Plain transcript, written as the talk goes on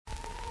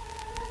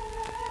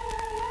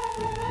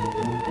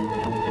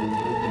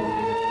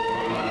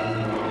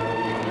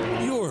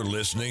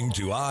listening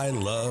to I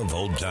Love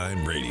Old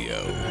Time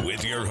Radio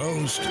with your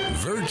host,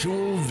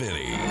 Virtual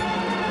Vinny.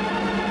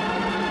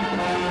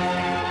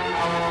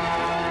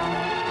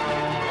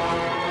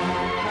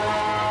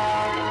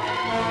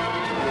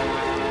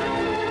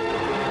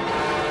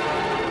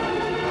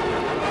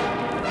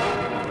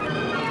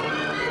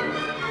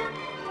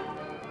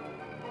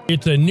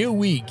 It's a new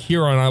week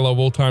here on I Love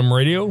Old Time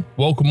Radio.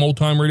 Welcome, Old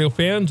Time Radio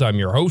fans. I'm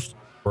your host,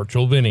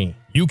 Virtual Vinny.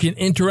 You can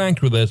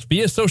interact with us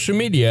via social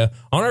media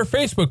on our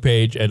Facebook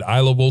page at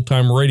I Love Old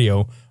Time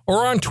Radio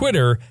or on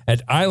Twitter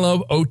at I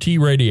Love OT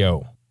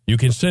Radio. You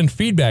can send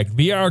feedback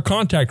via our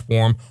contact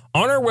form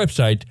on our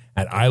website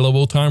at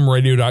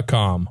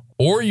iloveoldtimeradio.com,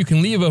 or you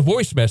can leave a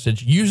voice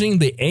message using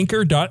the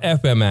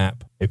Anchor.fm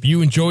app. If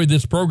you enjoyed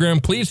this program,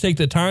 please take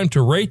the time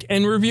to rate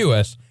and review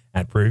us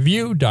at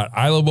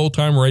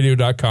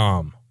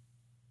review.iloveoldtimeradio.com.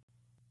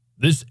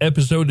 This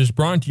episode is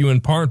brought to you in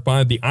part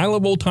by the I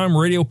Love Old Time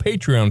Radio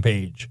Patreon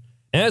page.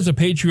 As a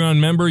Patreon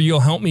member,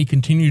 you'll help me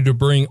continue to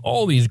bring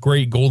all these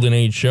great Golden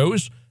Age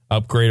shows,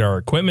 upgrade our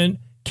equipment,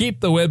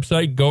 keep the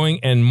website going,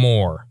 and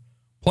more.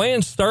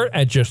 Plans start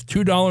at just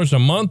 $2 a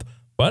month,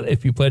 but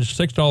if you pledge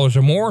 $6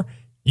 or more,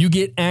 you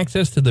get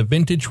access to the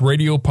Vintage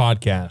Radio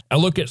Podcast, a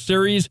look at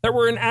series that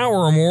were an hour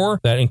or more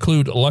that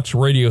include Lux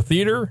Radio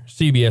Theater,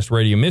 CBS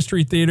Radio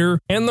Mystery Theater,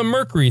 and the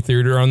Mercury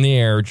Theater on the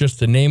Air, just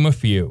to name a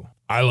few.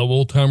 I Love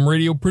Old Time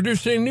Radio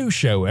produces a new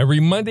show every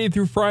Monday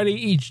through Friday,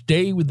 each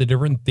day with a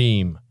different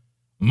theme.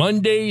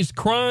 Monday's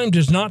Crime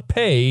Does Not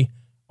Pay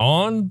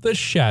on The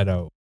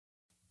Shadow.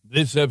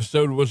 This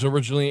episode was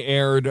originally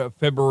aired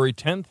February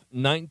 10th,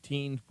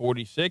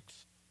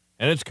 1946,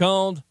 and it's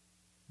called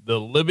The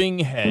Living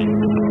Head. Who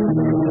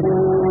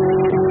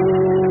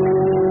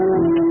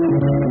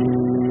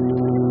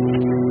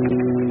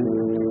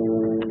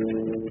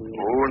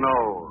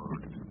knows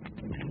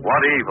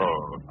what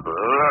evil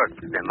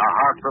lurks in the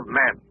hearts of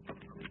men?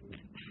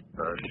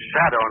 The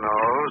shadow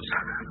knows.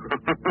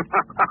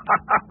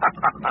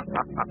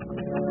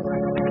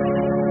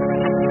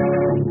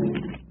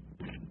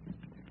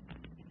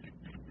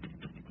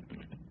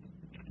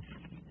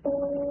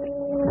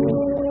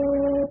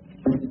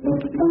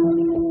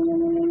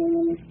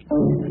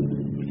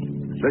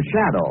 The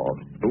Shadow,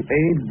 who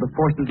aids the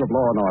forces of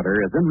law and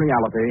order, is in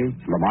reality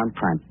Lamont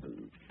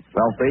Cranston,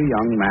 wealthy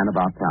young man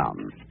about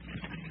town.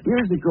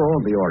 Years ago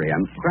in the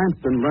Orient,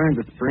 Cranston learned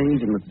a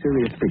strange and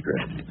mysterious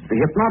secret, the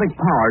hypnotic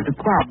power to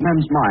cloud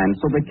men's minds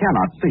so they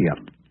cannot see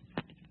him.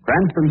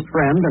 Cranston's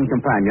friend and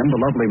companion, the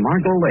lovely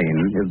Margot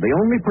Lane, is the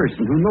only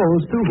person who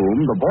knows to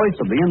whom the voice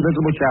of the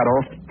invisible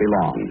shadow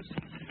belongs.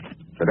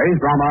 Today's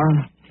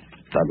drama,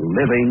 The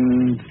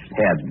Living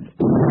Head.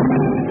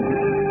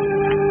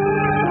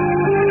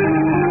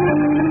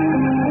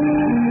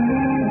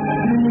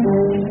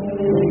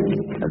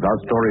 As our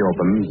story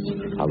opens,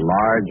 a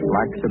large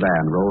black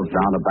sedan rolls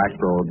down a back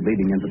road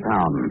leading into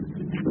town.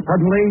 And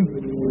suddenly,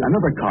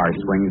 another car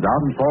swings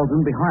out and falls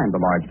in behind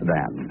the large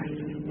sedan.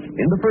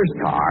 In the first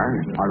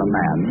car are a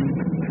man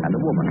and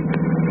a woman.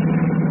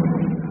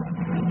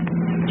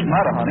 What's the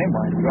matter, honey?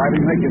 My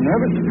driving make you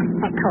nervous?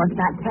 Of course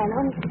not,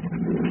 Colonel.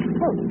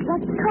 Oh,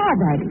 what's the car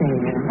back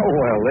there? Oh,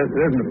 well, this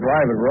isn't a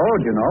private road,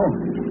 you know.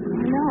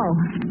 No.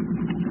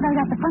 But I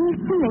got the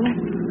funniest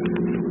feeling.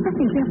 I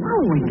think they're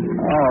following us.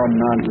 Oh,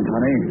 nonsense,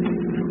 honey.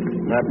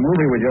 That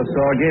movie we just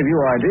saw gave you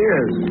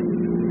ideas.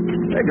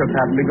 They just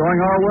happen to be going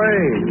our way.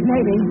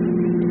 Maybe.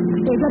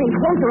 They're getting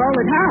closer all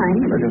the time.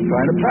 They're just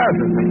trying to pass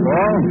us, that's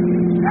all.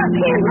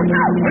 Here, look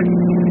out! Oh,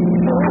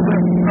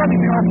 they're running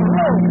me off the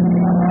road.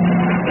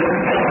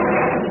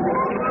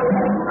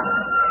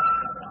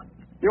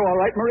 You all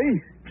right, Marie?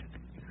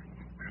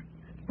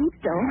 Think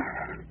so.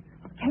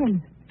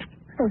 Ken,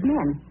 those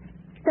men.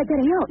 They're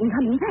getting out and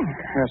coming back.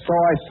 So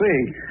I see.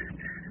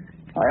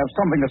 I have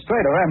something to say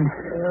to them.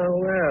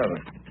 Well,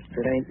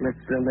 it ain't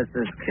Mr. and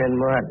Mrs. Ken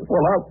Martin.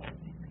 Well,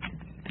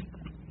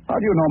 how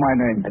do you know my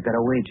name? I got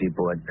a Ouija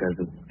board,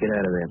 cousin. Get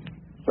out of there.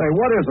 Say,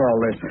 what is all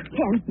this?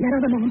 Ken, that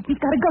other man,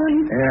 he's got a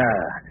gun.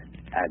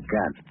 Yeah, a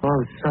gun. Oh,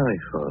 I'm sorry,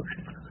 folks.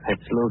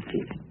 That's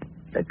Loki.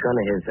 That gun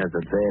of his has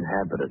a bad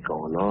habit of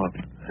going off.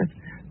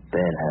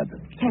 Bad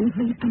habit. Ken,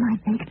 please, for my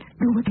sake,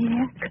 do what they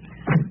ask.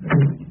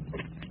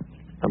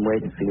 I'm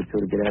waiting for you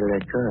two to get out of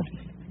that car.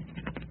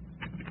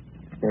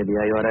 Maybe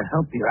I ought to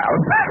help you out.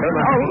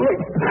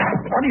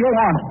 What do you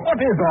want? What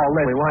is all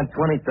this? We want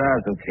 $20,000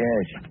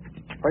 cash.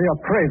 Oh,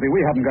 you're crazy. We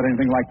haven't got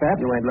anything like that.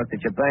 You ain't looked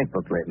at your bank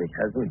book lately,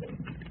 cousin.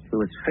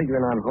 We was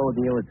figuring on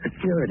holding you as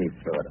security,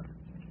 sort of.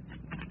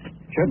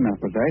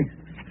 Kidnappers, eh?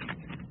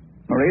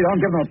 Marie,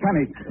 don't give them a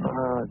penny.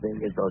 Oh, they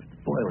get those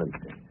spoiling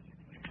things.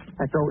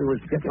 I thought we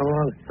was getting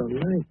along so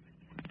nice.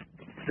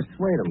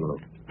 Persuade them,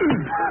 Luke.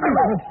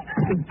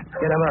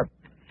 Get him up.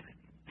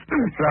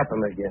 Drop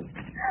him again.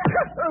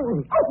 Oh,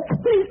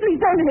 please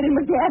don't hit him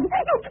again.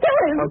 You'll kill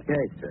him.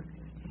 Okay, sir.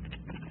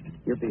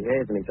 You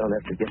behave and you don't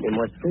have to get any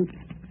more sleep.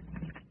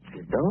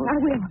 You don't? I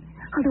will.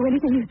 I'll do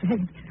anything you say.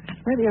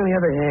 Maybe on the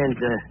other hand,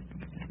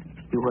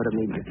 you ought to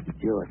meet Mr.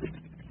 Jordan.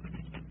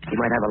 You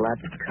might have a lot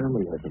in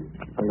common with him.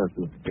 Oh, look,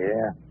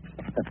 yeah.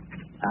 A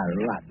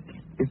lot.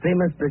 You see,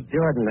 Mr.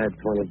 Jordan had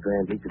 20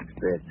 grand. He could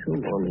spare two.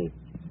 Only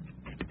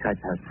touch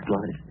how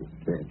smart he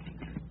said.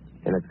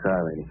 In a car,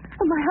 lady.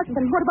 Oh, my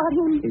husband, what about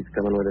him? He's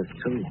coming with us,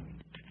 too.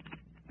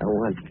 I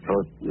want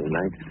both you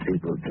nice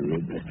people to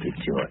meet Mr.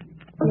 Jordan.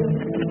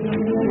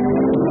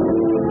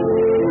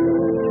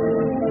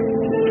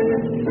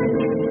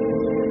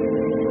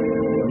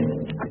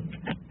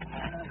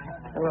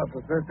 Hello,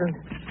 Professor.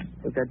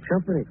 We got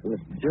company from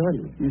Mr.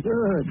 Jordan.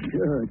 Good.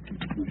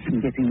 I'm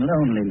getting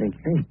lonely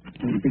lately.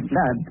 I'll be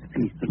glad to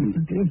see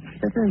somebody.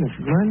 That's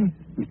Mrs. Martin.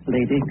 This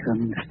lady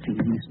comes to see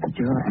Mr.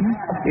 Jordan.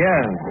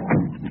 Yeah.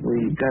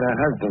 We got our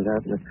husband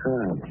out in the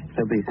car.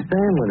 He'll be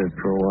staying with us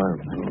for a while.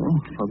 Oh,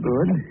 for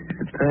good?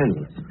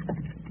 Depends.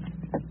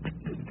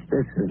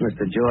 This is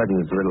Mr.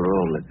 Jordan's little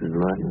room, Mrs.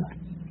 Martin.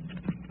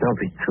 Don't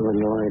be too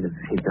annoyed if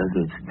he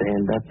doesn't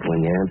stand up when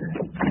you enter.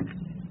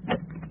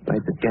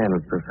 Light the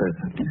candles,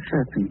 Professor.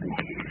 Certainly.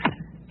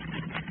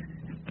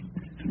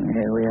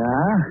 There we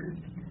are.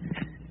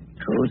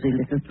 Cozy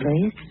little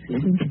place,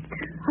 isn't it?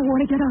 I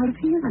want to get out of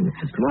here.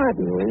 Mrs.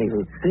 Martin, we ain't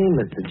even seen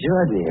Mr.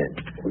 Jordan yet.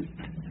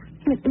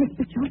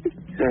 Mr. Jordan?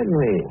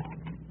 Certainly.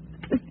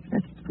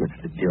 That's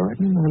Mr.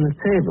 Jordan on the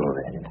table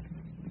there.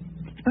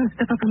 Oh,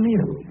 step up and meet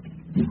him.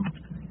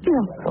 No.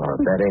 Oh,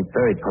 that ain't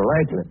very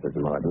polite, Mrs.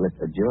 Martin.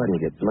 Mr. Jordan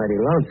gets mighty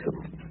lonesome.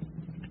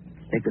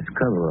 Take his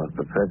cover off,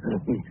 Professor.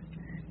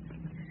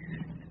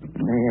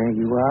 There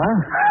you are.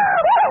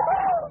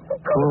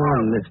 Poor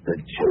Mr.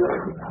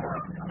 Jordan.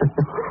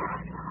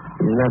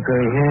 He's not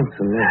very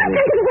handsome, is he?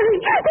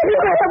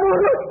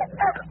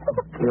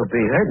 You'll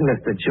be hurting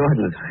Mr.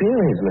 Jordan's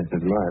feelings,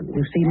 Mrs. Martin.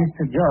 You see,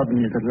 Mr.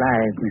 Jordan is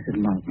alive, Mrs.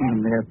 Martin,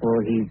 and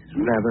therefore he's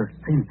rather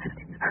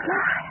sensitive.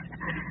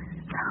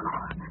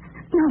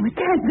 No, it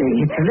can't be.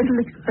 It's a little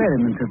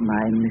experiment of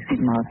mine, Mrs.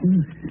 Martin.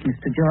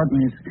 Mr. Jordan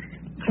is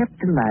kept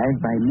alive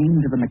by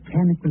means of a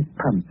mechanical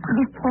pump.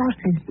 It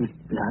forces his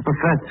blood.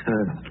 Professor,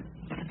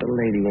 the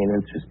lady ain't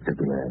interested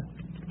in that.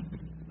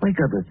 Wake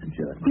up, Mr.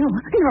 Jordan. No.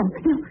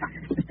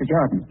 Mr.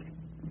 Jordan.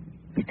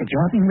 Mr.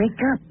 Jordan,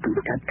 wake up.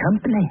 We've got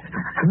company.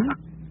 Huh?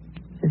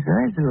 His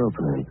eyes are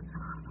opening.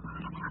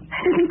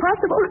 It's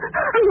impossible.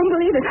 I won't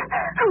believe it.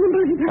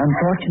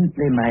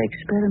 Unfortunately, my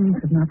experiments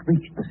have not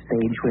reached the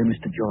stage where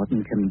Mr.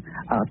 Jordan can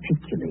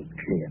articulate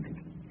clearly.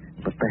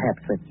 But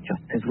perhaps that's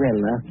just as well.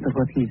 After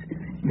what he's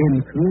been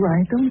through, I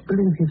don't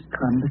believe his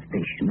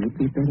conversation would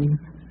be very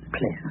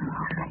pleasant.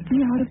 Get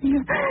me out of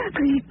here.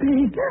 Please.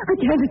 I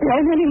can't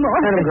stand anymore.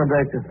 Let him go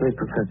back to sleep,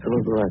 Professor.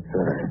 We'll go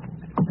outside.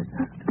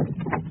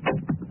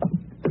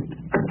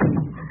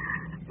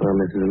 Well,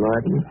 Mrs.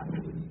 Martin,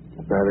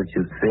 now that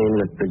you've seen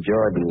Mr.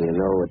 Jordan, you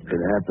know what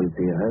could happen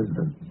to your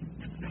husband.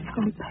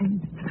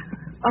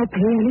 I'll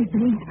pay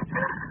anything.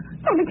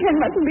 Only Ken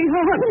mustn't be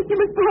harmed. You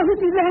must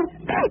promise me that.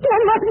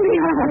 Ken mustn't be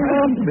harmed.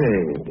 Won't be.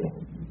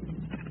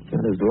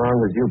 Not as long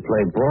as you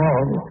play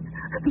ball.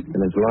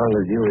 And as long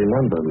as you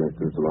remember,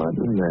 Mrs.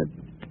 Martin, that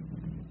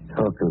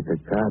talking to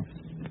cops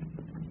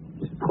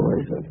is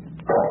poison.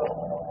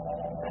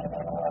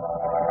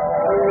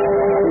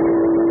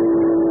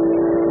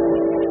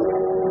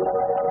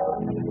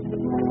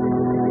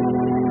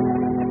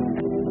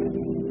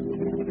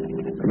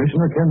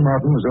 Commissioner Ken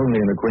Martin was only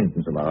an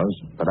acquaintance of ours,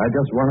 but I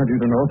just wanted you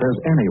to know if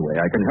there's any way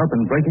I can help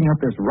in breaking up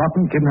this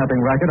rotten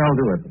kidnapping racket, I'll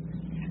do it.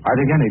 I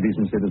think any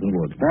decent citizen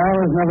would. Well,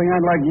 there's nothing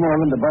I'd like more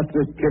than to bust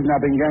this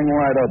kidnapping gang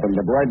wide open,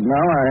 but right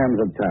now our hands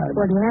are tied.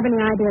 Well, do you have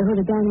any idea who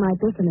the gang might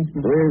be,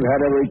 Commissioner? We've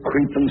had every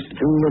creep and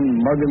stool and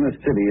mug in the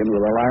city into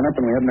the lineup,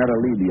 and we haven't had a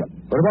lead yet.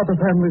 What about the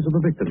families of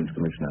the victims,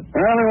 Commissioner?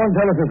 Well, they won't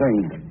tell us a thing.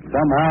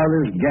 Somehow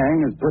this gang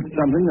has put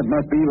something that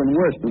must be even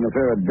worse than the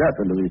fear of death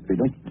into these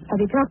people. Have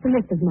you talked to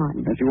Mrs.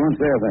 Martin? And she won't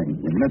say a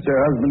thing. Admits her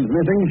husband's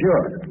missing,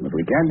 sure. But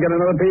we can't get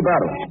another peep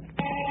out of her.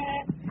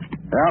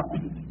 Yeah.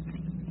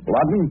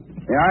 Lawton?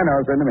 Yeah, I know.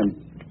 Send him in.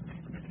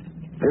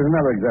 Here's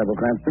another example,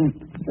 Cranston.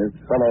 This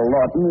fellow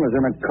Lawton was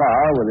in a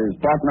car with his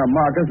partner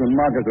Marcus when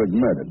Marcus was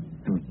murdered.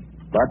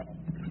 But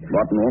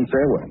Lawton won't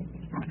say a word.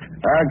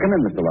 Come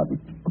in, Mr. Lawton.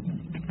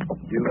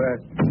 You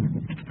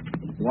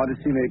want to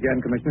see me again,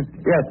 Commissioner?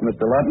 Yes,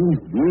 Mr. Lawton.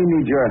 We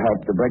need your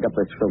help to break up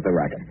this filthy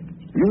racket.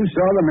 You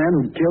saw the man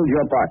who killed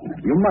your partner.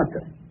 You must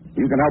have.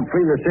 You can help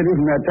free the city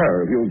from their terror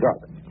if you'll talk.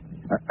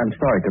 I'm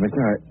sorry,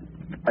 Commissioner.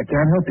 I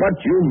can't help you. But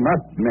you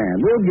must, man.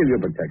 We'll give you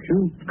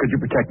protection. Could you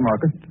protect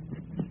Marcus?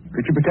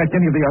 Could you protect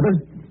any of the others?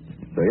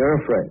 So you're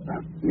afraid.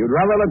 You'd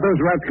rather let those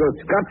rats go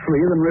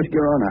scot-free than risk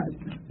your own eyes.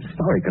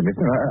 Sorry,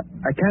 Commissioner.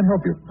 I can't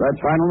help you. That's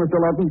final, Mr.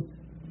 Lawton?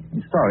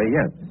 I'm sorry,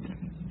 yes.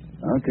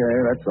 Okay,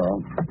 that's all.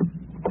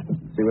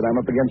 See what I'm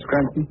up against,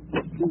 Cranston?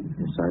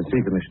 Yes, I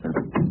see, Commissioner.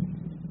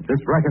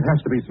 This racket has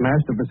to be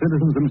smashed if the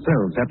citizens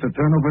themselves have to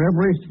turn over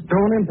every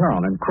stone in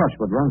town and crush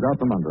what runs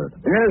out from under it.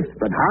 Yes,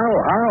 but how?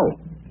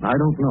 I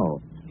don't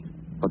know.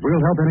 But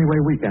we'll help any way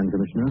we can,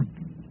 Commissioner.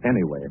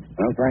 Anyway.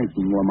 Well, thanks,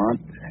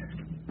 Lamont.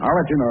 I'll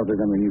let you know if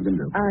there's anything you can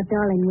do.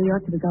 Darling, we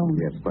ought to be going.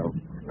 Yes, well.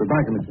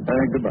 Goodbye,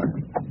 Commissioner. Goodbye.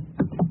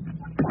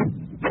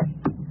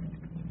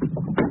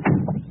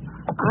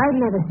 I I've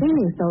never seen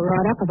you so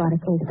wrought up about a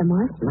case,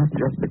 Lamont. Not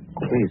just the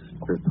case.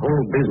 This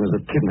whole business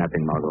of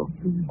kidnapping, Margot.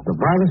 The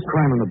vilest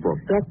crime in the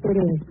book. Yes, it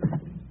is.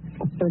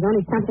 There's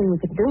only something we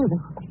could do,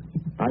 though.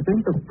 I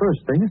think the first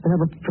thing is to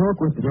have a talk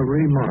with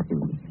Marie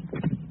Martin.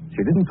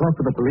 She didn't talk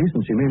to the police, and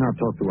she may not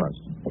talk to us.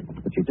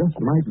 But she just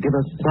might give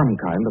us some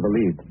kind of a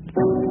lead.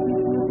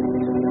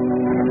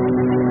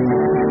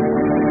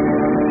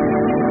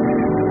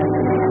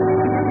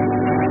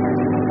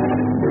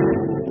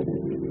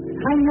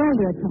 I know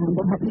you're trying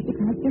to help, Mr.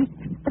 Cranston,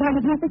 but I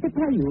have nothing to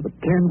tell you. But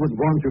Ken would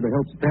want you to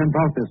help stamp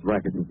out this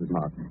racket, Mrs.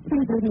 Martin.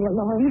 Please leave me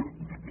alone.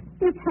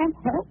 You can't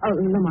help. Oh,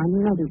 Lamont,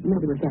 nobody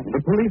will get it. The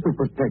police will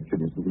protect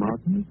you, Mrs.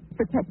 Martin.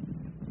 Protect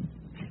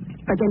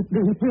against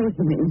being killed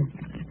for me.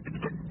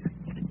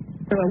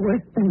 There are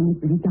worse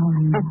things than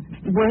dying.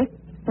 Worse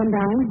than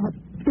dying?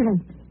 Yes.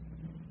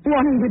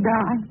 Wanting to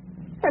die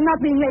and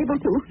not being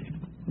able to.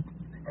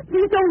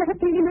 Please don't let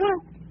me, you know.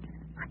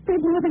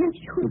 There's more than a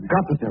shoot. You've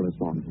got to tell us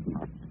more, Mrs.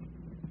 Martin.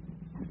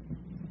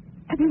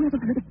 Have you ever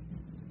heard of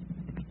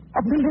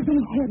the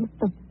living head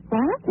of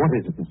what? What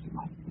is it, Mrs.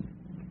 Martin?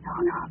 No.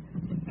 No,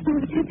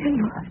 I can't tell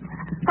you.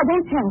 I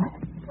won't tell.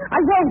 I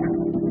won't.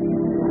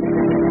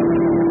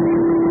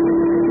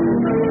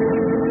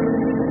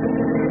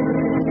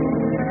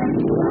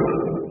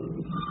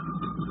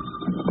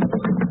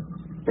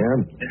 Yeah?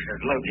 This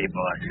is Lukey,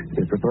 boss.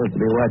 You're supposed to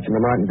be watching the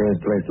Martindale's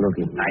place,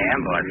 Lukey. I am,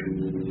 boss.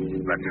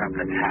 But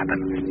something's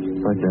happened.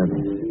 What's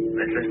happened?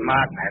 Mrs.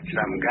 Martin had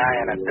some guy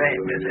and a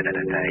dame visited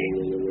today.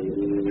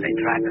 They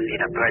tried to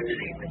feed a bird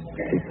seed.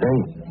 You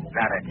think?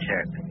 Not a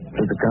jerk.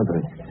 Who's the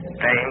company?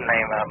 Dame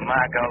named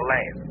Margot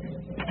Lane.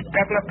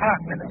 Got an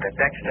apartment at the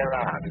Dexter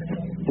Arms.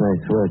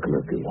 Nice work,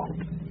 Lukey.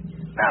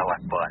 Now what,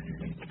 boss?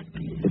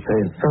 You pay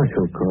a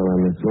social call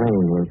on Miss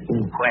Lane,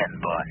 Lukey. When,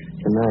 boss?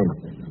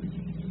 Tonight.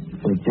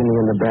 Meet Ginny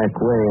in the back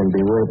way and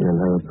be waiting in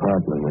her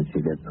apartment when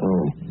she gets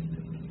home.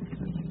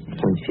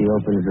 When she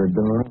opens her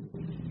door,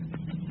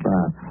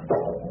 stop.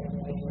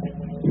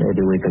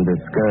 Maybe we can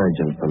discourage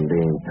him from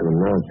being too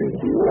nosy.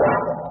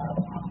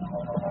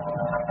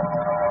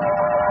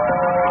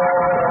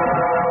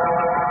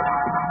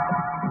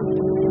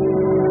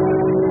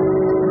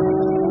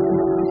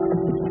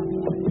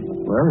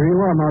 Well, here you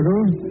are,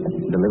 Margot.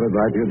 Delivered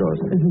right to your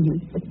doorstep.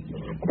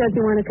 Don't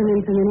you want to come in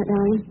for a minute,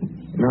 darling?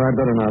 No, I'd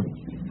better not.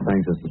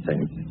 Thanks just the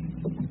same.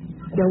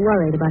 You're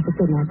worried about the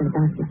kidnapping,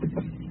 aren't you?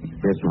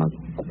 Yes,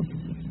 Margot.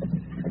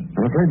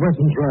 I'm afraid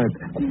Weston's right.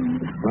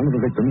 One of the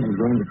victims is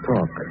going to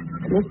talk.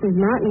 Mrs.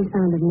 Martin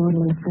sounded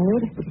mortally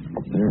afraid.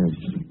 Yes.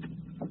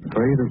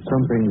 Afraid of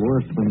something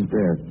worse than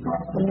death. Yes.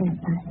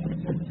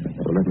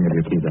 So let me have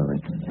your key,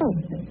 darling. Oh.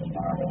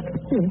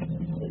 Yes.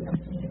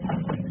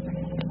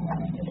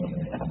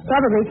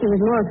 Probably she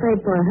was more afraid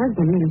for her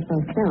husband than for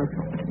herself.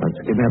 Let's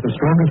kidnap the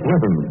strongest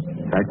weapon.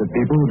 The fact that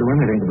people will do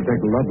anything to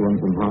protect a loved one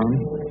from harm.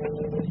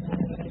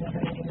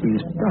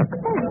 He's stuck.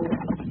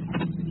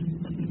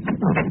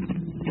 Oh,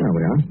 there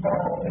we are.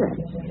 Good.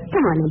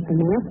 Come on in for a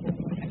minute.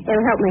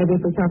 It'll help maybe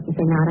if we talk this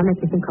thing out. I'll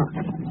make you some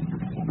coffee. I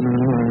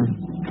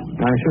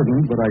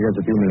shouldn't, but I guess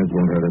a few minutes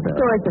won't hurt a bit. Of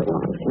course it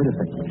won't. Wait a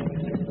second.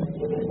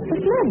 What's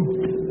the matter?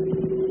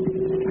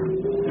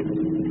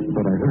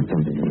 Thought I heard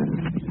something in there.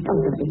 Oh,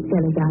 don't be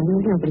silly,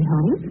 darling. There's nobody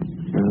home.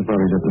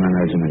 Probably just an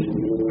imagination.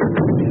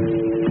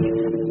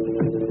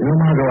 You know,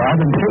 Margot, I've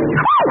been...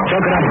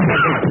 Choke it up.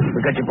 We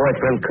got your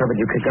boyfriend covered.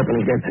 You kick up and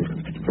he gets it.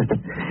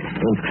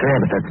 Ain't fair,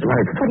 but that's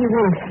life. What do you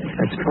want?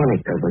 That's funny,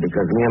 cousin,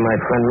 because me and my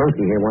friend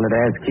Lukey here wanted to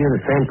ask you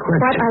the same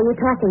question. What are you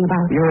talking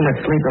about? You and the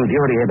Sleeping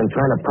Beauty have been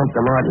trying to pump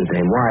the Martin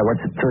dame. Why?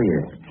 What's it to you?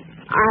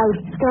 I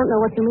don't know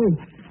what you mean.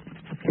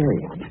 Okay.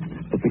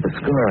 You keep a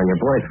score on your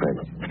boyfriend.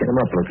 Get him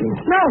up, Lukey.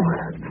 No,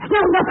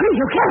 please,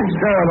 you can't.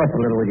 Stir him up a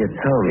little with your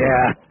tongue.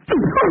 Yeah. Oh,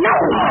 no.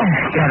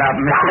 Get up,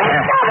 mister.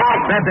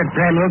 Grab that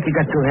dame, Luke. You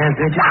got two hands,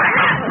 ain't you?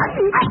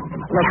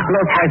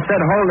 Look, I said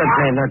hold it,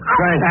 dame. Not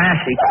trying.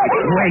 She's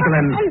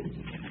wiggling.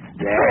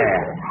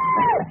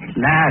 Yeah.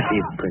 Now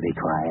she's pretty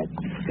quiet.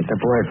 Get the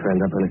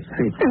boyfriend up on his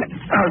feet.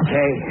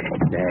 Okay.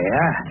 There you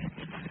are.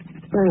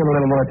 Bring him a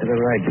little more to the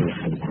right,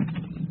 Lucy.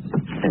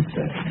 That's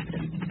it.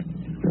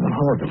 Now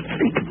hold him.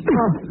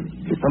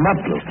 Keep him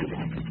up, Lucy.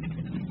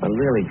 I'll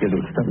really give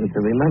him something to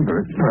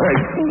remember.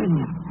 Right.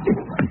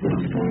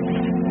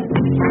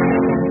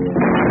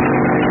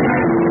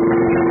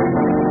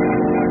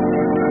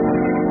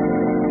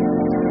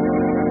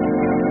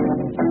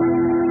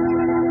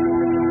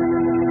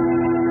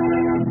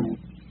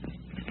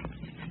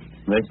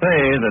 They say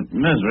that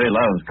misery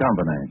loves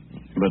company,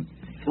 but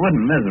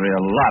wouldn't misery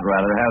a lot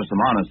rather have some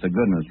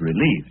honest-to-goodness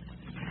relief?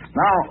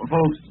 Now,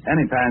 folks,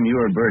 anytime you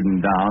are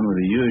burdened down with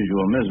the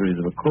usual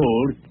miseries of a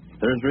cold,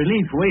 there's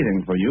relief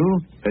waiting for you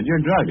at your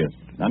druggist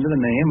under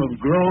the name of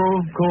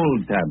Grove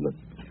Cold Tablet.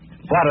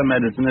 What a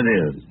medicine it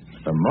is.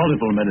 A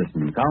multiple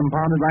medicine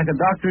compounded like a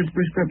doctor's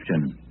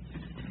prescription.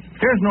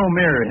 Here's no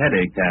mere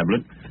headache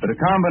tablet, but a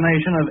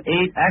combination of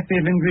 8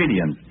 active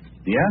ingredients.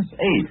 Yes,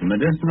 8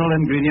 medicinal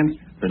ingredients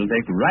that'll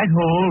take right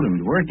hold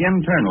and work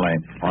internally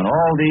on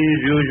all these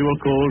usual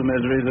cold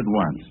miseries at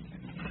once.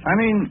 I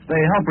mean,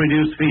 they help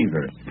reduce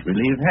fever,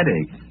 relieve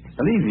headaches,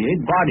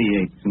 alleviate body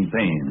aches and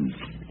pains,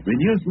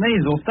 reduce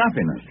nasal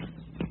stuffiness.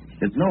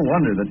 It's no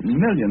wonder that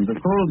millions of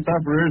cold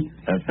sufferers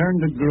have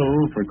turned to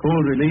Grove for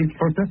cold relief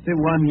for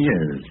 51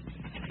 years.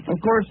 Of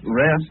course,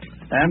 rest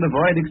and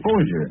avoid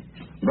exposure.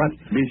 But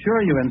be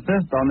sure you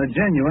insist on the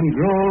genuine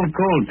Grove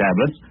cold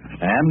tablets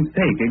and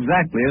take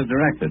exactly as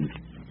directed.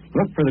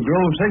 Look for the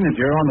Grove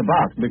signature on the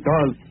box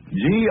because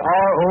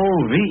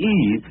GROVE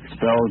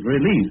spells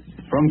release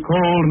from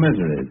cold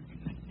miseries.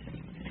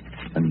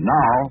 And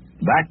now,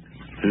 back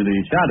to the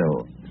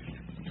Shadow.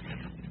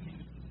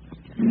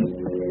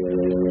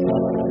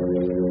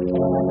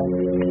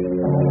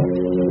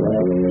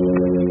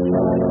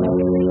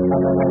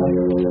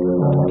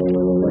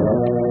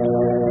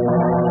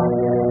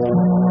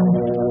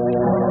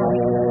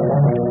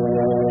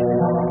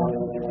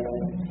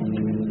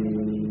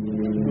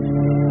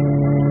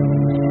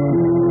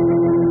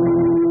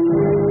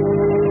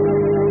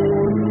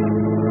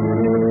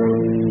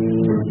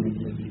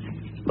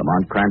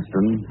 Lamont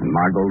Cranston and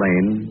Margot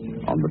Lane,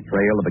 on the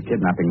trail of a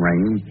kidnapping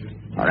ring,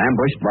 are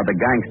ambushed by the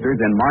gangsters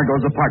in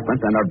Margot's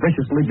apartment and are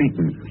viciously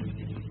beaten.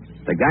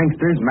 The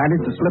gangsters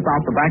manage to slip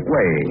out the back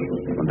way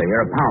when they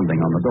hear a pounding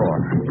on the door.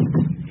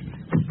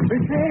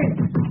 It's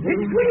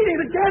Sweeney,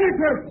 the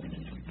janitor.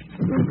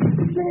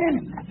 Dan.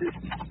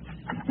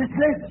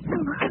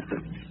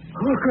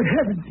 Oh, good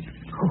heavens.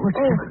 What's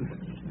happened?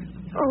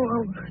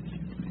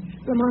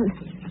 Lamont.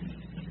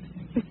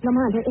 It's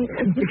Lamont.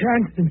 Mr.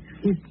 Cranston.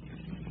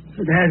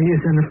 There he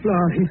is on the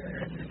floor. He's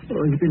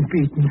been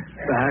beaten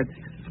bad.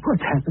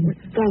 What's happened?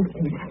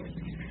 Gangsters.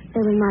 They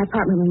were in my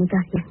apartment when we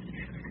got here.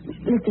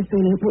 Mr.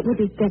 Sweeney, would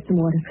you get some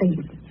water,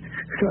 please?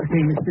 Sure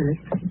thing, Mr.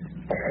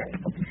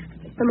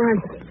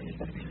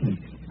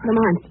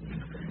 Lamont.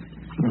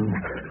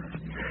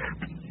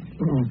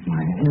 Oh,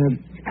 my head.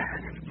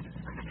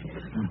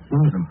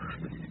 Margot.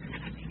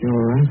 You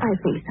all right? I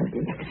think so,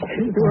 dear.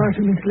 You are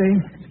to Miss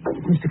Lane.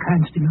 Mr.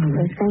 Cranston, all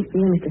right? Yes, thanks to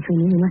you, Mr.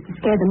 Sweeney. You must have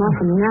scared them off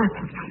from your mouth.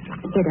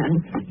 Here,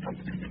 darling.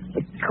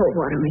 This cold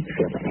water makes you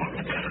feel better.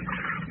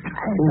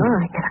 All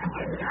right,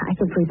 darling. I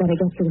think we'd better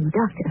get to the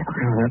doctor.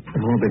 No, that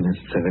won't be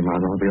necessary,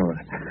 Margot. I'll be all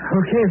right.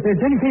 Okay, if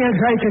there's anything else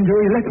I can do,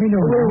 you let me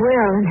know. We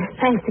will, and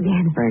thanks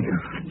again. Thank you.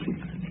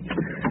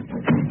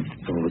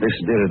 Oh, this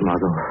did it,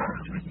 Margot.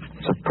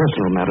 It's a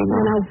personal matter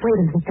now. Now, wait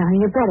a minute, darling.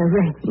 You better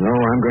rest. No,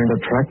 I'm going to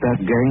track that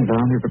gang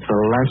down if it's the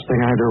last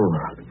thing I do.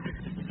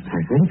 I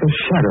think the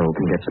Shadow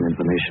can get some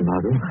information,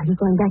 Margot. Are you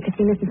going back to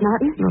see Mrs.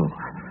 Martin? No.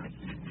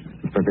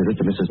 If a visit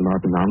to Mrs.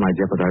 Martin now might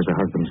jeopardize her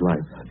husband's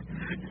life.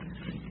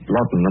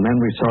 Lawton, the man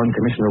we saw in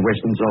Commissioner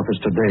Weston's office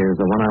today, is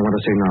the one I want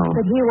to see now.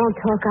 But he won't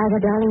talk either,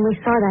 darling. We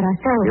saw that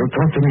ourselves. He'll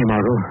talk to me,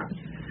 Margot.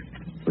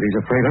 What he's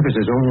afraid of is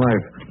his own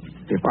life.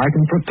 If I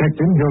can protect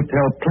him, he'll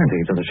tell plenty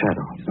to the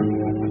Shadow.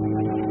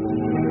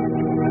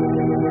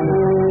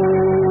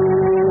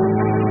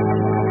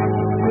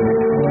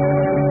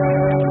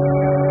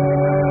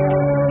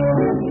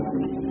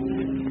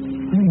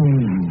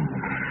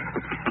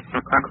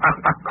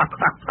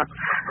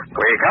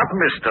 Wake up,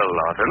 Mr.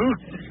 Lawton.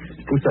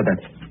 Who said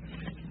that?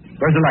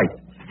 Where's the light?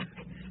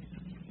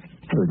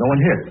 There's no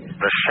one here.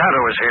 The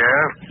Shadow is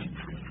here.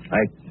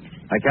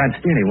 I can't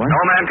see anyone.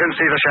 No man can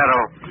see the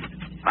Shadow.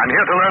 I'm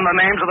here to learn the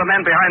names of the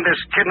men behind this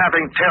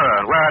kidnapping terror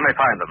and where I may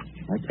find them.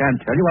 I can't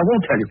tell you. I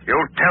won't tell you.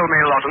 You'll tell me,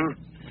 Lawton.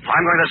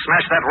 I'm going to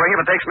smash that ring if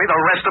it takes me the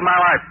rest of my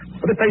life.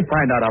 But if they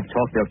find out I've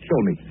talked, they'll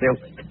kill me.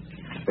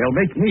 They'll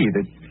make me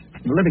the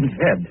living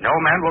head. No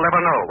man will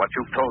ever know what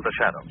you've told the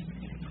Shadow.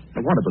 I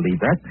want to believe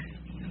that.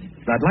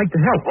 But I'd like to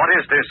help. What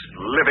is this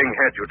living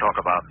head you talk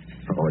about?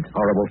 Oh, it's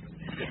horrible.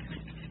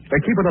 They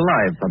keep it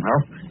alive somehow.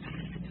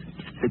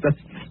 It just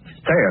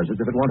stares as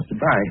if it wants to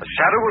die. The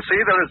Shadow will see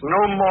there is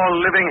no more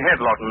living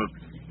head, Lawton.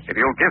 If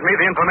you'll give me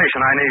the information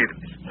I need.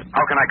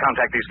 How can I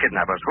contact these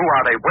kidnappers? Who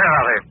are they? Where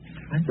are they?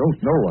 I don't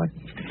know.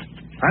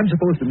 I'm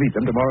supposed to meet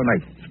them tomorrow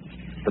night.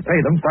 To pay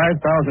them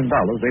 $5,000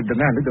 they've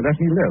demanded to let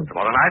me live.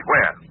 Tomorrow night?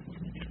 Where?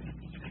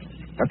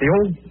 At the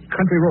old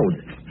country road.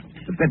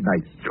 At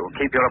midnight. You'll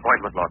keep your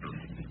appointment, Lawton.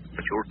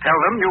 But you'll tell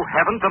them you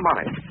haven't the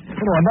money.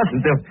 No, I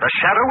mustn't. The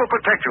Shadow will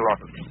protect you,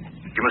 Lawton.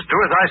 You must do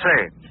as I say.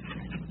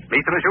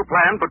 Meet them as you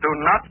planned, but do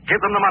not give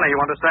them the money, you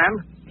understand?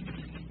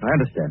 I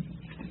understand.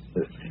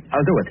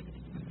 I'll do it.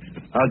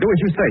 I'll do as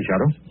you say,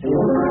 Shadow.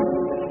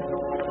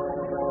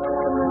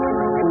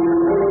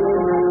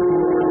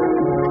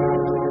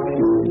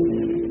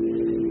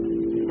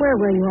 Where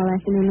were you all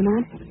afternoon,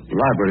 Lamont?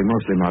 Library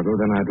mostly, Margot.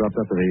 Then I dropped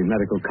up to the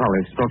medical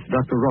college, talked to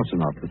Dr.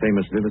 Rossinoff, the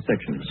famous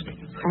vivisectionist.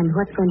 And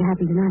what's going to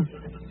happen tonight?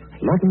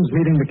 Lawton's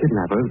meeting the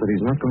kidnappers, but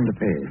he's not going to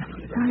pay.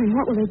 Darling,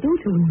 what will they do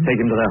to him?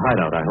 Take him to their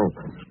hideout, I hope.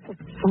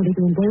 Won't he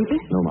be in danger?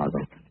 No,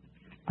 Margot.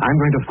 I'm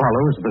going to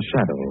follow as the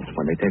Shadow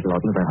when they take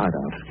Lawton to their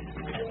hideout.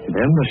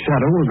 Then the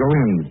Shadow will go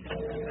in.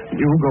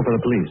 You go for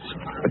the police.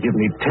 But give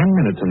me 10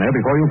 minutes in there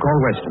before you call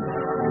Weston.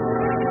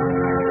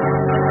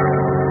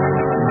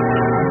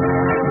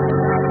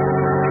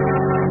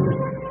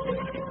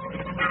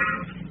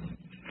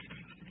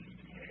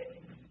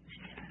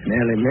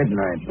 Nearly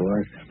midnight,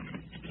 boys.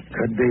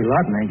 Could be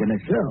Lawton ain't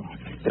gonna show.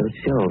 Don't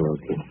show,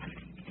 Loki.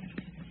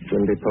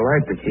 Wouldn't be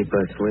polite to keep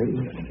us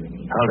waiting.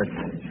 Hold it.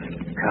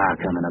 Car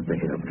coming up the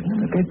hill.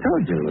 Like I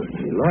told you,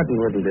 Loki, Lawton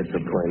wouldn't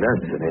disappoint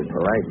us. It ain't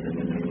polite.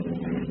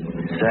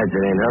 Besides,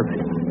 it ain't healthy.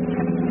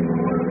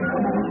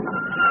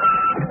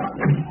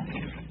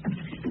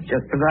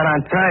 Just about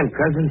on time,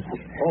 cousin.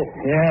 Oh,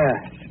 yeah,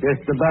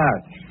 just about.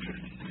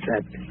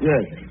 That's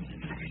good.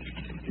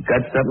 You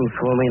got something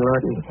for me,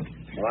 Lawton?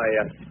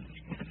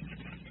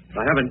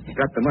 I haven't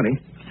got the money.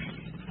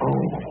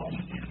 Oh.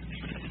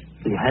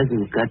 He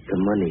hasn't got the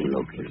money,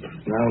 Loki.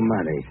 No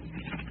money.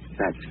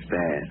 That's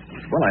bad.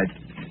 Well,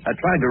 I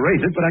tried to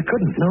raise it, but I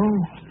couldn't. No.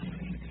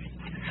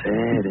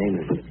 Sad, ain't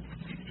it?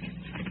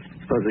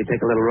 Suppose we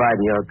take a little ride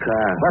in your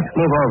car. Let's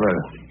move over.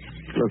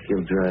 Look,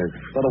 you'll drive.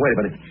 Well, wait a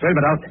minute. Wait a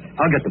minute.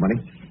 I'll get the money.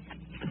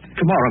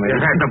 Tomorrow, maybe.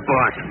 You heard the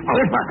boss.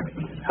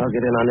 I'll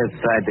get in on this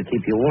side to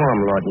keep you warm,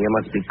 Lawton. You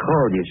must be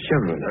cold. You're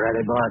shivering.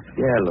 Ready, boss?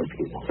 Yeah,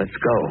 Loki. Let's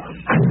go.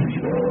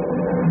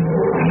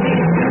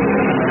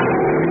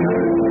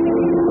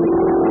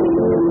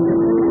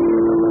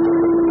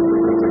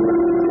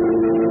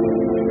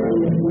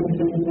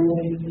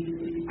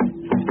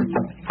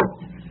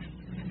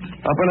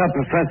 Open up,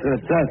 Professor.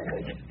 It's us.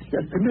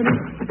 Just a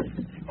minute.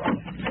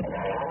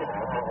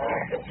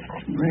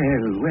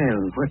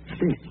 Well, what's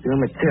this? Your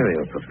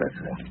material,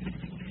 Professor.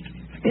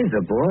 Here's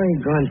a boy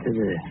going to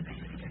the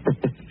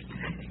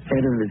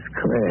head of his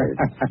class.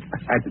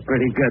 That's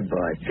pretty good,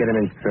 boy. Get him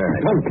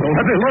inside.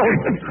 Let me alone.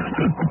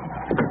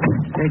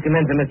 Take him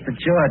into Mr.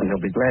 Jordan.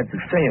 He'll be glad to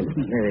see him.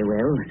 Very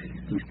well.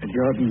 Mr.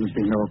 Jordan's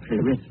been awfully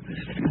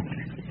restless.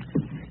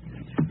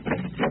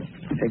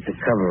 Take the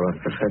cover off,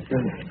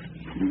 Professor.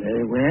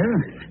 Very well.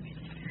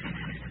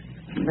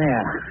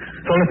 There.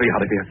 So let me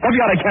out of here. Let me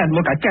out. I can't.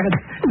 Look, I can't.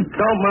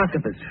 Don't mark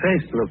up his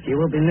face, Luke. You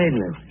will be needing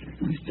him.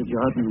 Mr.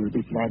 Jordan will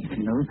be glad to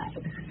know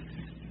that.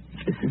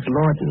 This is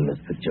Lawton,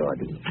 Mr.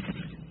 Jordan.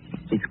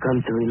 He's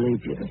come to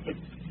relieve you.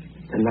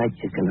 Tonight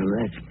you can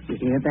rest. You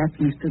hear that,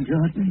 Mr.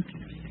 Jordan?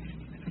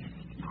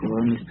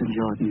 Poor Mr.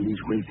 Jordan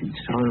is waiting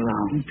so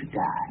long to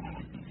die.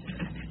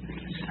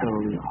 So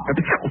long.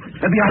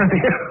 Let me out of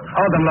here.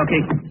 Hold them,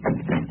 Loki.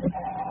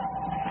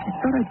 I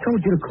thought I told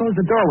you to close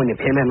the door when you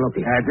came in,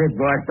 Loki. I did,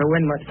 boss. The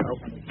wind must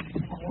open.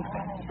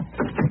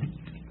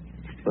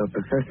 Well,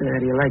 Professor, how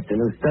do you like the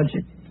new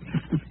subject?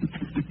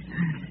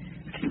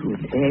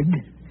 Good head.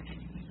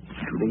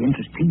 It'll be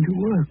interesting to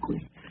work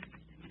with.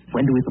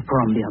 When do we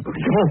perform the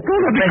operation?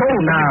 Let me go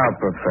now,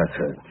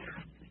 Professor.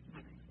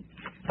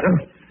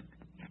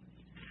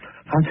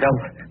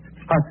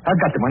 I've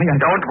got the money.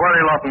 Don't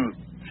worry, Lawton.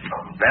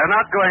 They're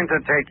not going to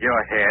take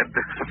your head.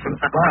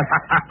 Boss,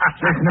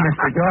 listen to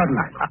Mr. Jordan.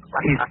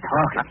 He's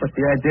talking. What's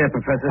the idea,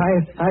 Professor?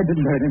 I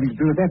didn't have anything to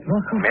do with that,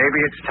 Rocco. Maybe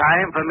it's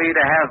time for me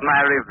to have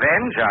my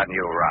revenge on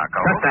you, Rocco.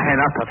 Shut the head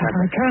up,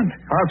 Professor. I can't.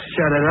 I'll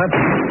shut it up.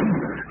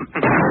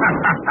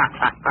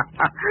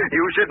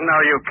 You should know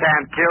you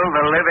can't kill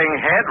the living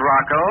head,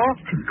 Rocco.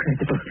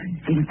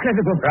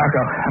 Incredible.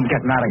 Rocco, I'm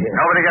getting out of here.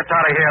 Nobody gets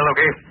out of here,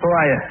 Lukey. Who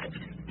are you?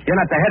 You're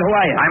not the head. Who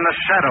are you? I'm the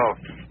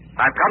Shadow.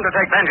 I've come to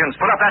take vengeance.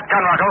 Put up that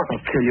gun, Rocco. I'll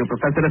kill you,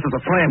 Professor. This is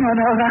a flame. No,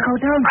 Rocco,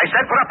 don't. I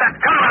said put up that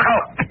gun, Rocco.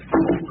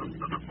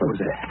 What was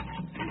that?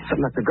 Something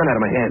knocked the gun out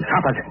of my hand.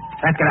 Stop it.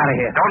 Let's get out of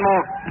here. Don't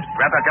move.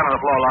 Grab that gun on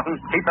the floor, Lawton.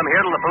 Keep them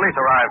here till the police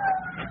arrive.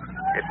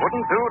 It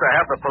wouldn't do to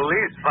have the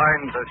police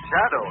find the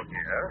Shadow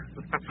here.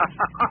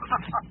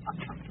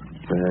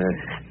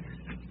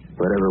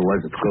 Whatever it was,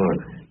 it's gone.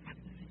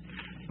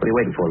 What are you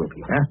waiting for,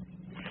 Lukey? Huh?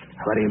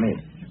 What do you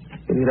mean?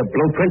 You need a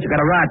blueprint, you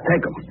got a rod.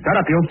 Take him. Shut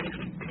up, you.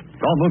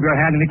 Don't move your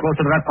hand any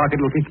closer to that pocket,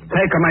 Lukey.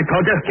 Take him, I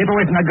told you. Keep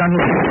away from that gun,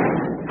 Lukey.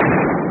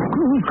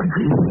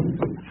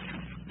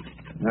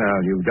 Well,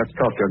 you just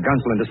talked your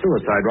gunsel into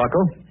suicide,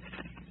 Rocco.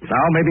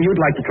 Now, maybe you'd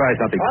like to try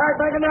something. All right,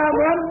 take him down,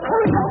 Ron.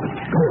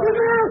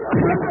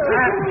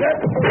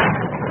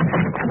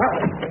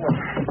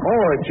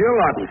 Oh, it's you,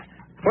 Lawton.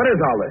 What is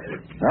all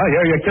this? Oh, here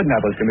are your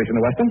kidnappers,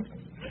 Commissioner Weston.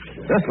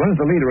 This one's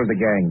the leader of the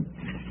gang.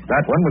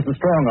 That one was the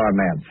strong-arm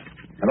man.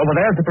 And over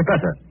there's the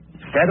professor,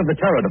 head of the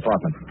terror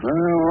department.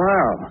 Oh,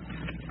 wow.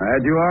 I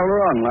had you all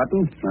wrong,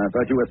 Lawton. I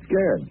thought you were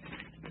scared.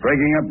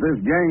 Breaking up this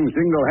gang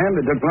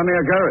single-handed took plenty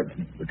of courage.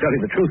 To tell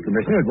you the truth,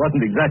 Commissioner, it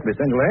wasn't exactly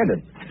single-handed.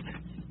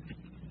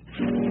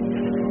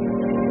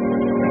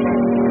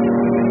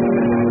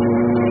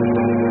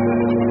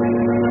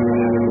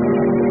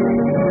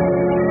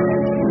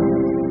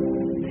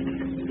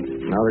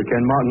 Now that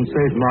Ken Martin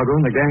saved Margot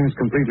and the gang is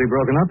completely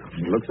broken up,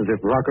 it looks as if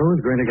Rocco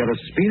is going to get a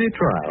speedy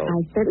trial. I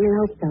certainly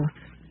hope so.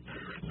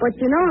 But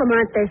you know,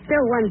 Lamont, there's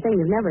still one thing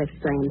you've never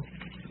explained.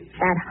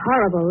 That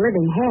horrible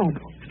living head.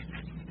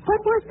 What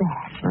was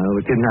that?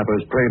 The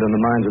kidnappers preyed on the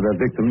minds of their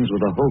victims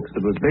with a hoax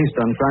that was based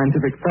on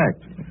scientific fact.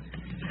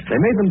 They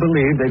made them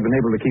believe they'd been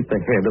able to keep the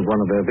head of one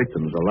of their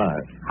victims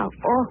alive. How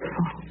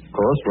awful. Of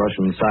course,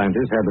 Russian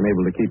scientists had been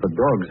able to keep a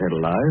dog's head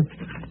alive.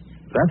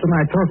 That's when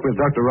I talked with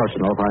Dr.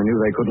 Rushinoff, I knew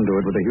they couldn't do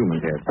it with a human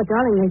head. But,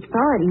 darling, they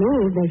saw it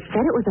move. They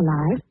said it was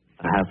alive.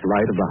 A half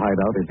light of the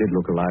hideout, it did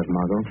look alive,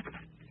 Margot.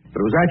 But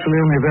it was actually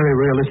only a very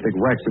realistic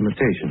wax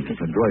imitation,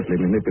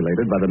 adroitly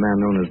manipulated by the man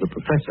known as the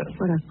Professor.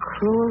 What a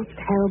cruel,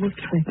 terrible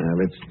trick.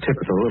 Well, it's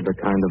typical of the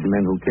kind of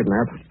men who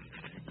kidnap.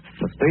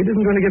 The state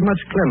isn't going to give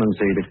much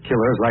clemency to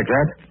killers like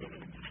that.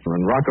 When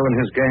Rocco and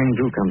his gang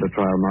do come to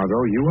trial,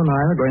 Margot, you and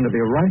I are going to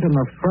be right in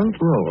the front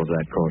row of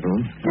that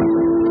courtroom.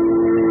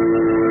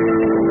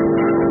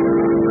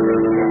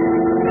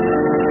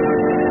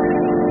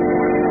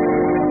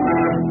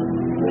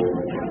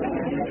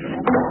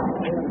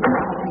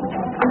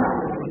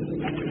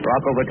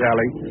 Rocco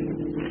Vitale,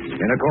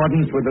 in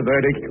accordance with the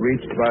verdict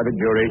reached by the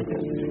jury,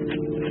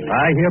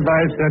 I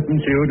hereby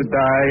sentence you to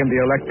die in the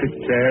electric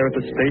chair at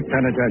the state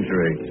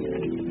penitentiary.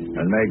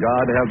 And may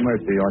God have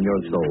mercy on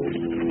your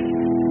soul.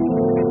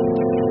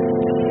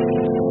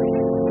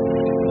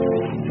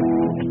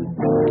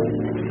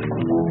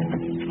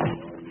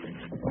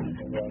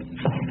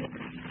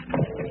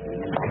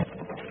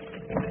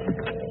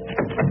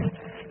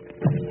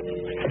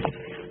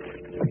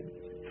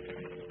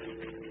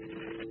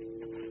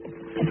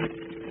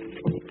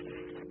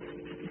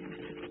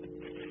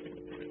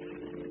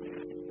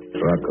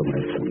 Rocco, my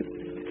son,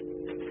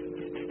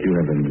 do you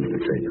have anything to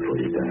say before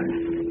you die?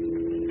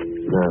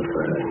 No,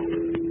 Father.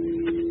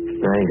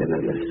 I ain't got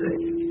nothing to say.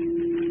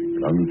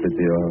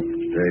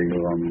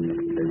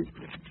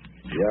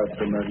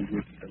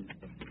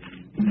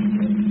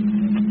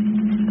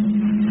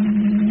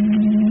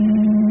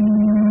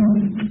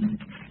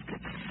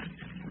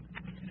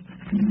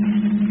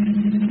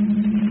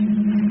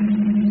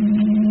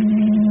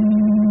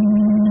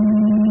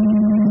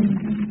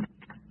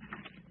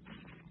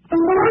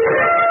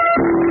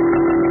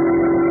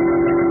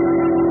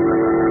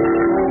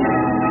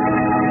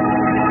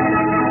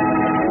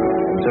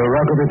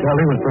 Rocco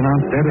Vitale was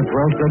pronounced dead at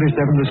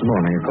 12:37 this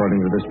morning,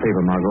 according to this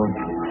paper, Margot.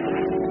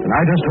 And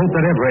I just hope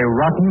that every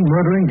rotten,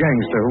 murdering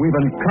gangster who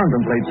even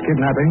contemplates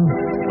kidnapping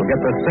will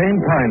get the same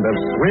kind of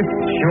swift,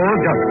 sure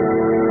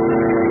justice.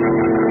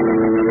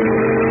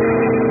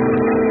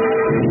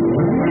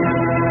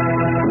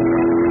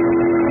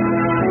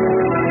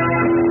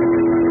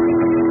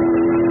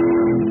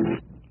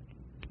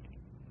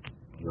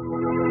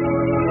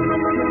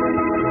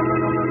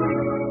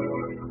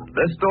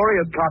 This story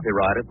is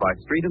copyrighted by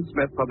Street and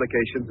Smith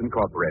Publications,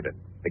 Incorporated.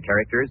 The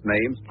characters,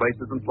 names,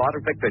 places, and plot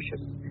are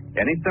fictitious.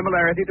 Any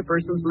similarity to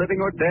persons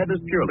living or dead is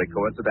purely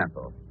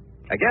coincidental.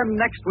 Again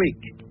next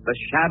week, The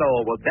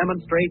Shadow will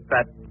demonstrate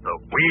that the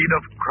weed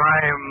of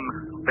crime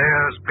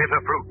bears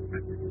bitter fruit.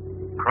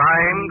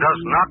 Crime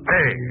does not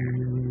pay.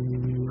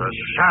 The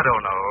Shadow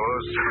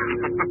knows.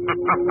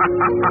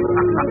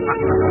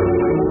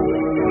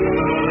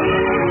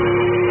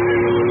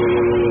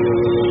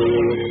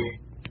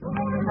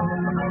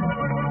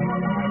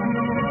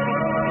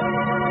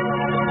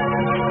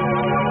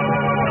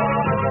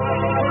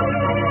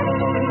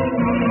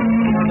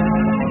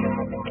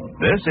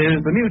 This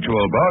is the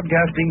Mutual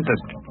Broadcasting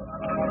System.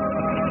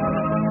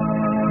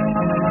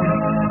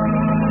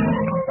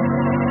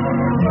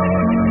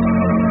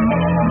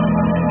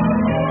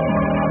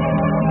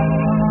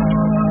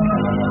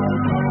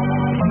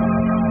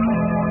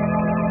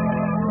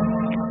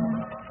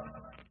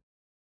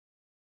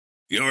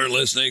 You're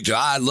listening to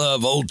I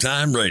Love Old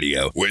Time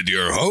Radio with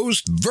your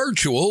host,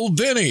 Virtual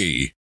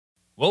Vinny.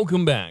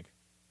 Welcome back.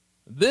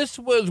 This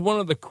was one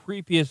of the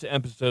creepiest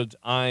episodes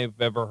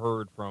I've ever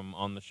heard from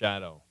On the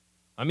Shadow.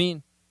 I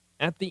mean,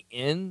 at the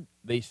end,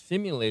 they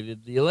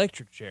simulated the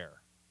electric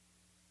chair.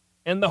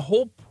 And the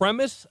whole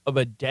premise of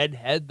a dead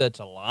head that's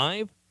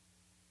alive,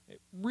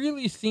 it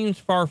really seems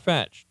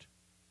far-fetched.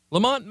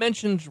 Lamont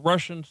mentions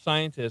Russian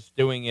scientists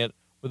doing it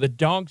with a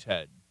dog's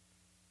head,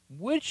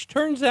 which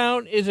turns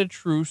out is a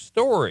true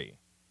story.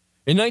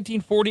 In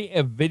 1940,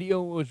 a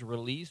video was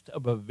released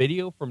of a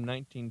video from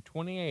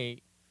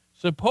 1928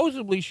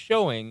 supposedly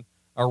showing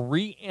a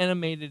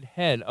reanimated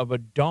head of a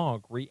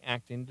dog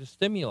reacting to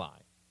stimuli.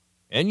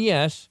 And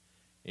yes,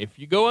 if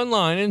you go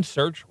online and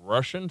search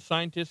Russian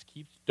scientist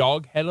keeps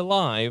dog head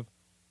alive,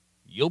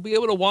 you'll be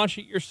able to watch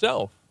it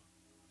yourself.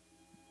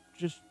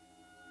 Just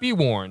be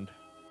warned.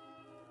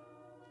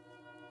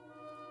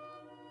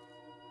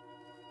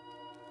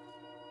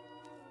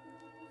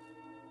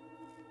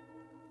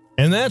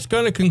 And that's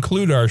going to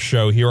conclude our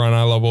show here on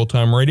I Love Old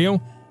Time Radio.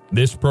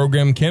 This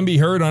program can be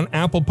heard on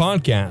Apple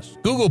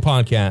Podcasts, Google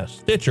Podcasts,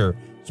 Stitcher,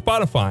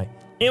 Spotify,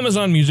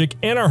 Amazon Music,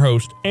 and our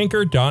host,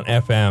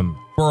 Anchor.fm.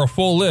 For a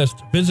full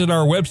list, visit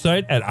our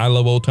website at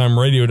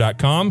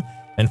iloveoldtimeradio.com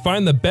and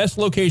find the best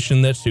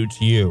location that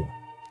suits you.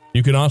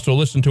 You can also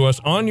listen to us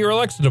on your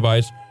Alexa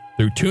device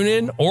through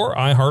TuneIn or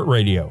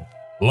iHeartRadio.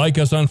 Like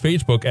us on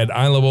Facebook at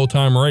I Love Old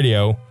Time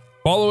Radio.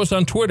 Follow us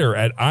on Twitter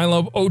at I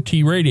Love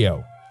OT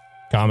Radio.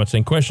 Comments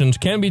and questions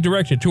can be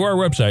directed to our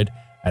website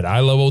at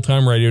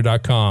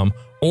iloveoldtimeradio.com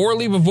or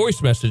leave a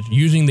voice message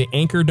using the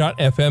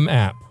Anchor.fm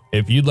app.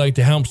 If you'd like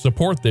to help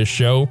support this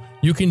show,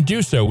 you can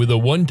do so with a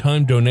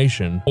one-time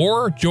donation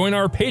or join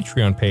our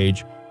Patreon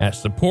page at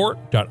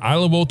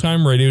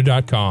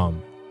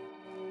support.iloveoldtimeradio.com.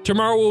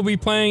 Tomorrow we'll be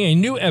playing a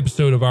new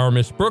episode of Our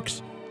Miss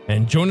Brooks,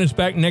 and join us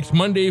back next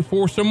Monday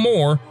for some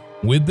more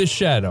with The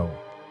Shadow.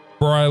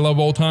 For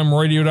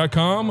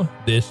iloveoldtimeradio.com,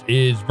 this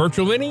is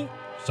Virtual Vinny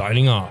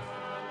signing off.